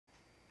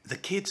The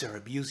kids are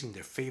abusing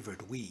their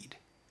favorite weed.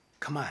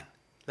 Come on,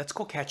 let's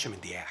go catch them in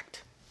the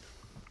act.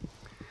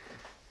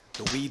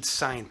 The weed's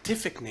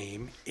scientific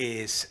name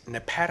is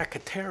Nepeta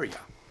cataria.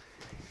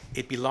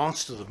 It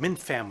belongs to the mint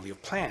family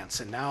of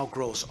plants and now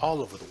grows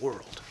all over the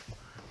world.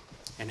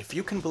 And if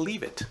you can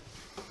believe it,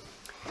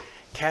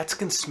 cats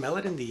can smell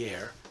it in the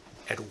air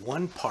at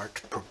 1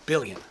 part per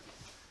billion.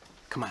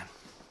 Come on,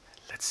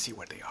 let's see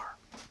where they are.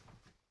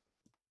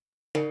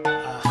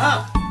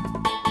 Aha!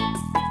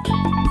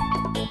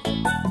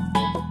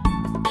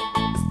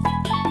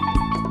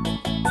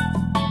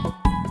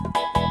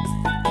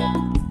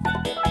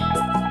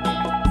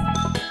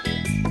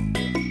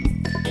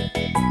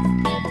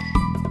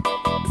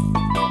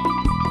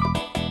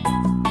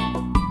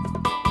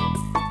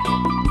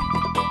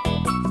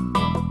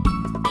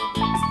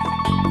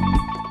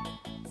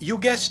 You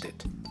guessed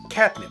it,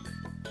 catnip.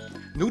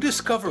 New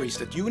discoveries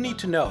that you need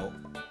to know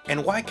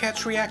and why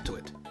cats react to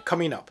it,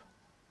 coming up.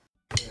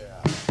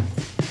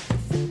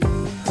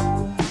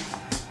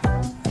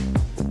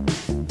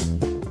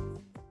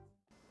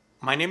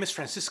 My name is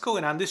Francisco,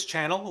 and on this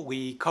channel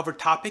we cover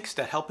topics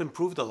that help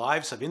improve the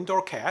lives of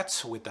indoor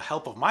cats with the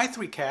help of my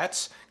 3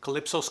 cats,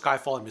 Calypso,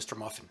 Skyfall, and Mr.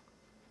 Muffin.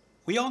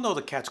 We all know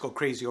that cats go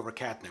crazy over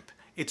catnip.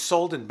 It's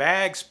sold in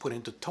bags, put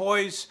into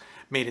toys,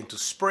 made into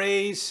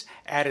sprays,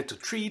 added to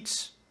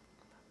treats.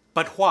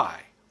 But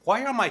why?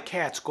 Why are my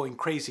cats going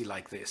crazy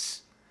like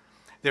this?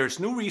 There's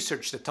new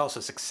research that tells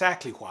us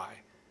exactly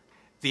why.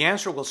 The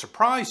answer will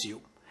surprise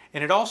you,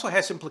 and it also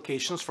has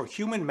implications for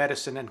human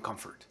medicine and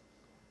comfort.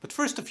 But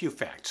first, a few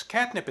facts.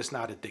 Catnip is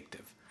not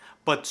addictive,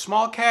 but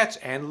small cats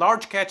and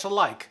large cats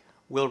alike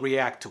will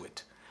react to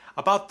it.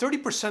 About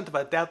 30% of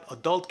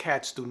adult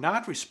cats do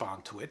not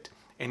respond to it,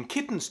 and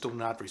kittens do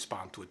not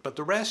respond to it, but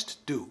the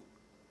rest do.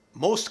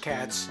 Most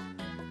cats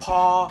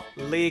paw,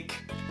 lick,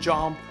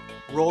 jump,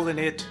 roll in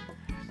it,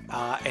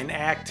 and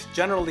act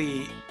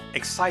generally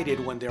excited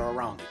when they're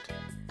around it.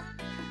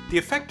 The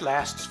effect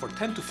lasts for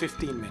 10 to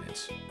 15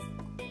 minutes.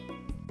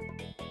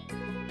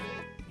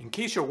 In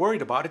case you're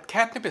worried about it,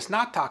 catnip is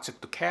not toxic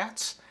to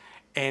cats,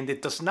 and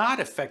it does not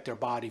affect their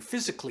body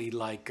physically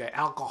like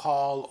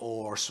alcohol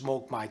or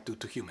smoke might do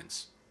to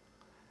humans.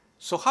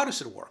 So how does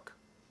it work?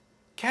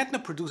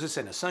 Catnip produces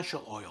an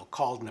essential oil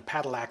called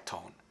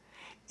nepetalactone.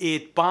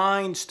 It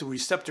binds to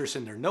receptors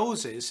in their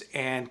noses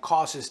and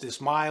causes this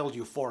mild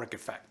euphoric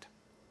effect.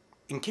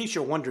 In case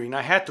you're wondering,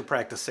 I had to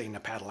practice saying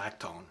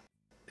nepetalactone.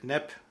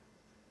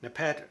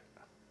 Nepetalactone.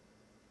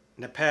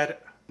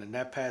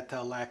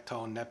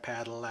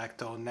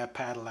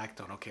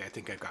 Okay, I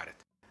think I got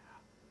it.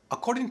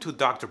 According to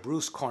Dr.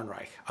 Bruce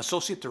Kornreich,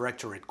 Associate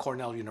Director at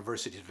Cornell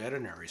University's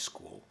Veterinary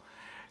School,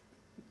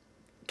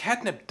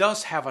 catnip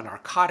does have a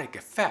narcotic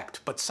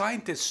effect, but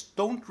scientists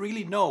don't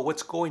really know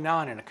what's going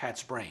on in a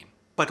cat's brain.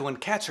 But when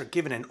cats are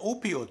given an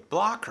opioid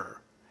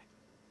blocker,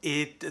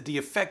 the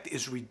effect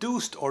is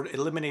reduced or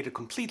eliminated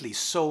completely.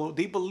 So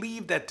they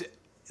believe that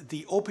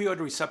the opioid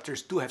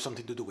receptors do have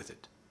something to do with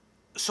it.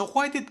 So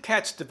why did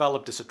cats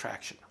develop this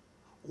attraction?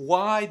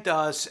 Why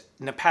does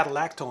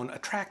nepetalactone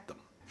attract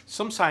them?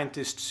 Some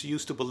scientists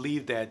used to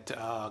believe that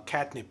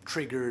catnip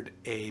triggered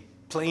a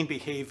playing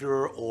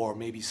behavior or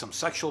maybe some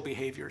sexual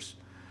behaviors.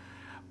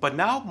 But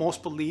now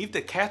most believe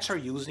that cats are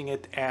using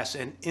it as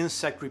an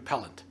insect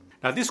repellent.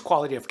 Now, this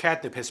quality of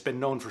catnip has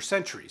been known for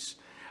centuries.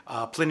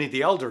 Pliny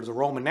the Elder, the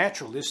Roman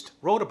naturalist,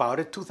 wrote about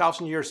it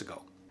 2,000 years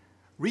ago.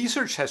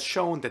 Research has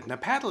shown that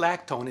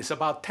nepetalactone is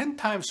about 10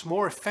 times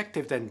more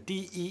effective than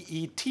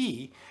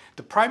DEET,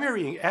 the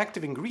primary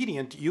active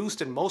ingredient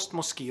used in most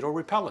mosquito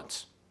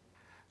repellents.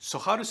 So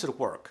how does it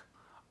work?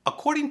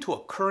 According to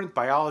a current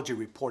biology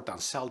report on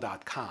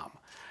Cell.com,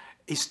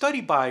 a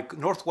study by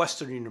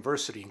Northwestern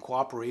University in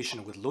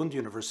cooperation with Lund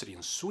University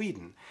in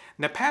Sweden,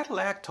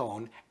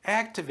 nepetalactone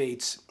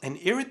activates an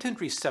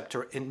irritant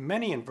receptor in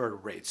many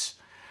invertebrates,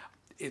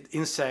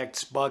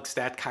 insects, bugs,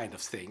 that kind of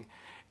thing,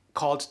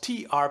 called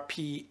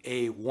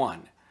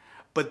TRPA1.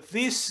 But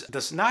this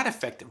does not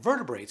affect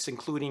vertebrates,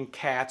 including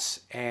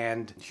cats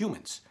and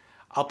humans.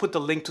 I'll put the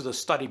link to the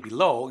study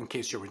below in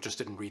case you're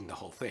interested in reading the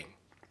whole thing.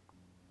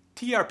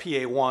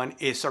 TRPA1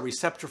 is a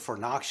receptor for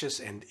noxious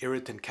and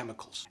irritant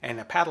chemicals, and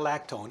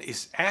nepetalactone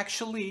is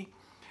actually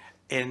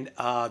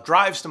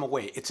drives them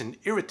away. It's an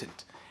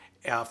irritant.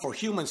 For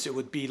humans, it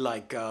would be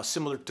like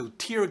similar to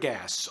tear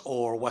gas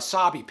or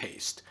wasabi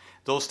paste.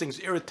 Those things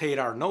irritate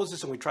our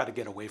noses, and we try to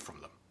get away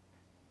from them.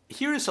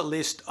 Here is a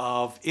list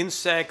of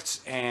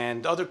insects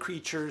and other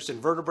creatures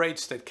and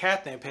vertebrates that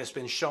catnip has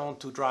been shown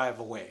to drive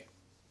away.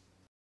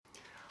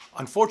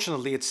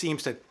 Unfortunately, it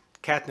seems that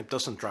catnip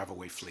doesn't drive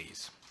away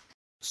fleas.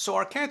 So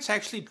are cats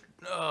actually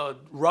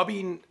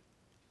rubbing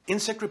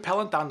insect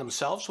repellent on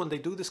themselves when they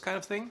do this kind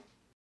of thing?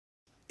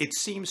 It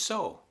seems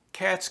so.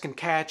 Cats can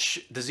catch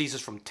diseases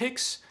from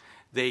ticks.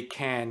 They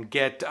can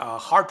get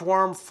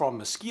heartworm from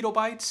mosquito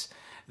bites.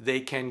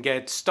 They can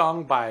get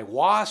stung by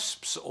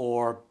wasps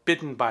or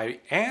bitten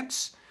by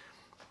ants.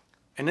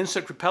 An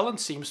insect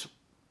repellent seems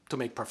to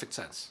make perfect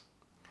sense.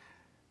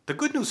 The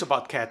good news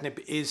about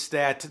catnip is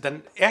that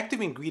the active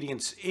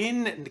ingredients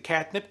in the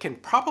catnip can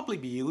probably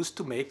be used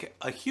to make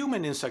a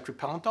human insect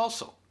repellent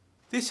also.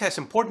 This has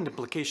important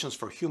implications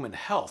for human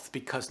health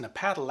because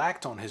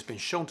nepetalactone has been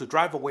shown to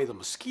drive away the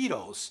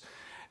mosquitoes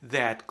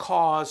that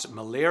cause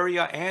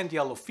malaria and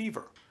yellow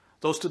fever.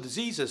 Those two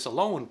diseases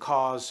alone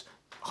cause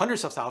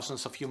hundreds of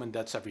thousands of human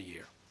deaths every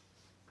year.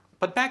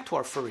 But back to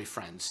our furry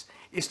friends.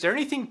 Is there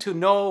anything to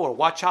know or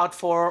watch out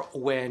for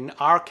when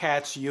our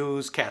cats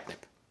use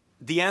catnip?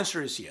 The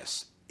answer is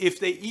yes.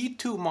 If they eat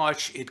too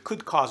much, it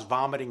could cause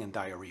vomiting and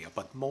diarrhea,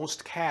 but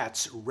most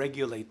cats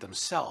regulate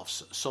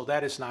themselves, so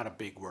that is not a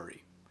big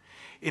worry.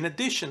 In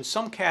addition,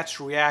 some cats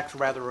react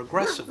rather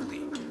aggressively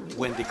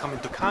when they come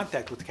into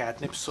contact with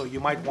catnip, so you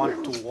might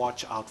want to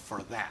watch out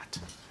for that.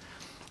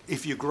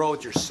 If you grow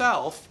it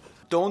yourself,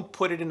 don't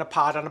put it in a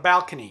pot on a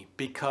balcony,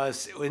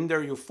 because in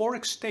their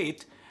euphoric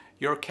state,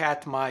 your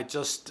cat might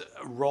just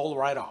roll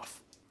right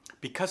off.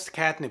 Because the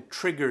catnip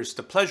triggers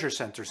the pleasure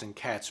centers in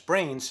cats'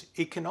 brains,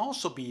 it can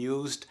also be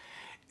used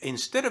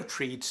instead of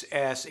treats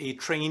as a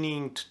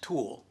training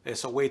tool,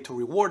 as a way to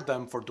reward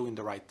them for doing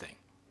the right thing.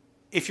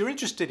 If you're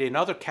interested in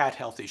other cat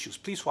health issues,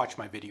 please watch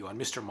my video on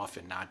Mr.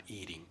 Muffin not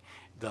eating.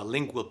 The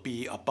link will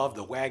be above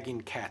the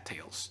wagging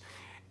cattails.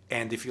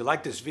 And if you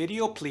like this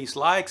video, please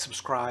like,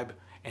 subscribe,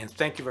 and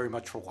thank you very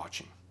much for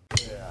watching.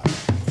 Yeah.